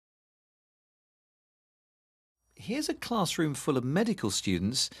here's a classroom full of medical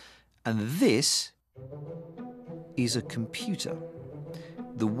students, and this is a computer.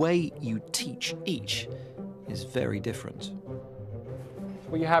 The way you teach each is very different.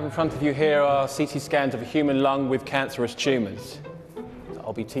 What you have in front of you here are CT scans of a human lung with cancerous tumours.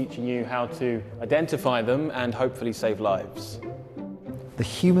 I'll be teaching you how to identify them and hopefully save lives. The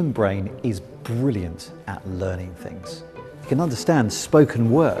human brain is brilliant at learning things. It can understand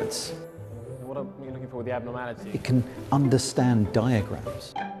spoken words. What are you looking for with the abnormality? It can understand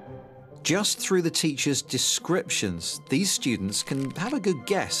diagrams. Just through the teacher's descriptions, these students can have a good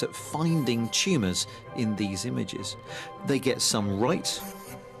guess at finding tumours in these images. They get some right,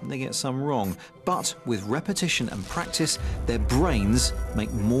 and they get some wrong, but with repetition and practice, their brains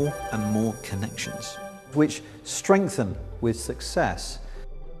make more and more connections, which strengthen with success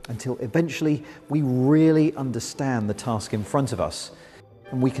until eventually we really understand the task in front of us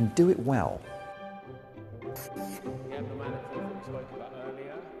and we can do it well. The abnormality that we spoke about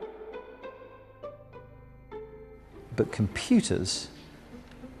earlier. But computers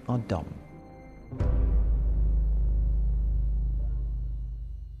are dumb.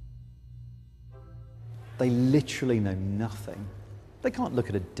 They literally know nothing. They can't look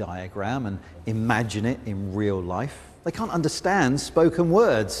at a diagram and imagine it in real life. They can't understand spoken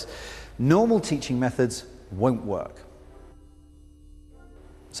words. Normal teaching methods won't work.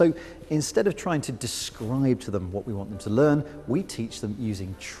 So instead of trying to describe to them what we want them to learn, we teach them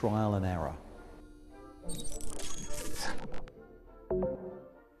using trial and error.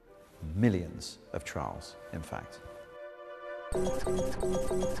 Millions of trials, in fact.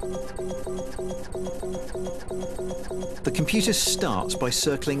 The computer starts by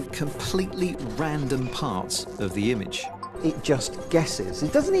circling completely random parts of the image. It just guesses.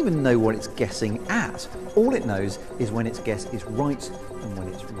 It doesn't even know what it's guessing at. All it knows is when its guess is right and when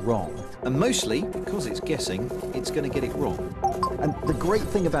it's wrong. And mostly, because it's guessing, it's going to get it wrong. And the great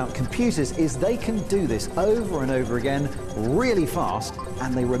thing about computers is they can do this over and over again really fast,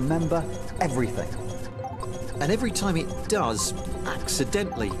 and they remember everything. And every time it does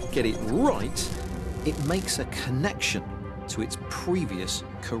accidentally get it right, it makes a connection to its previous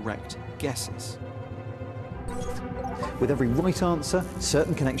correct guesses. With every right answer,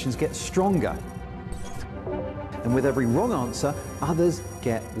 certain connections get stronger. And with every wrong answer, others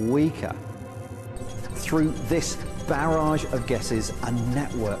get weaker. Through this barrage of guesses, a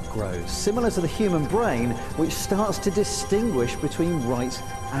network grows, similar to the human brain, which starts to distinguish between right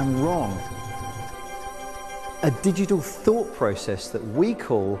and wrong. A digital thought process that we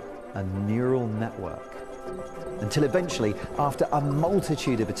call a neural network. Until eventually, after a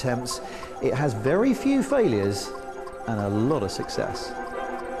multitude of attempts, it has very few failures and a lot of success.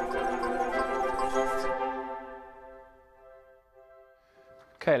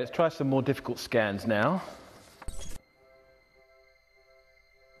 Okay, let's try some more difficult scans now.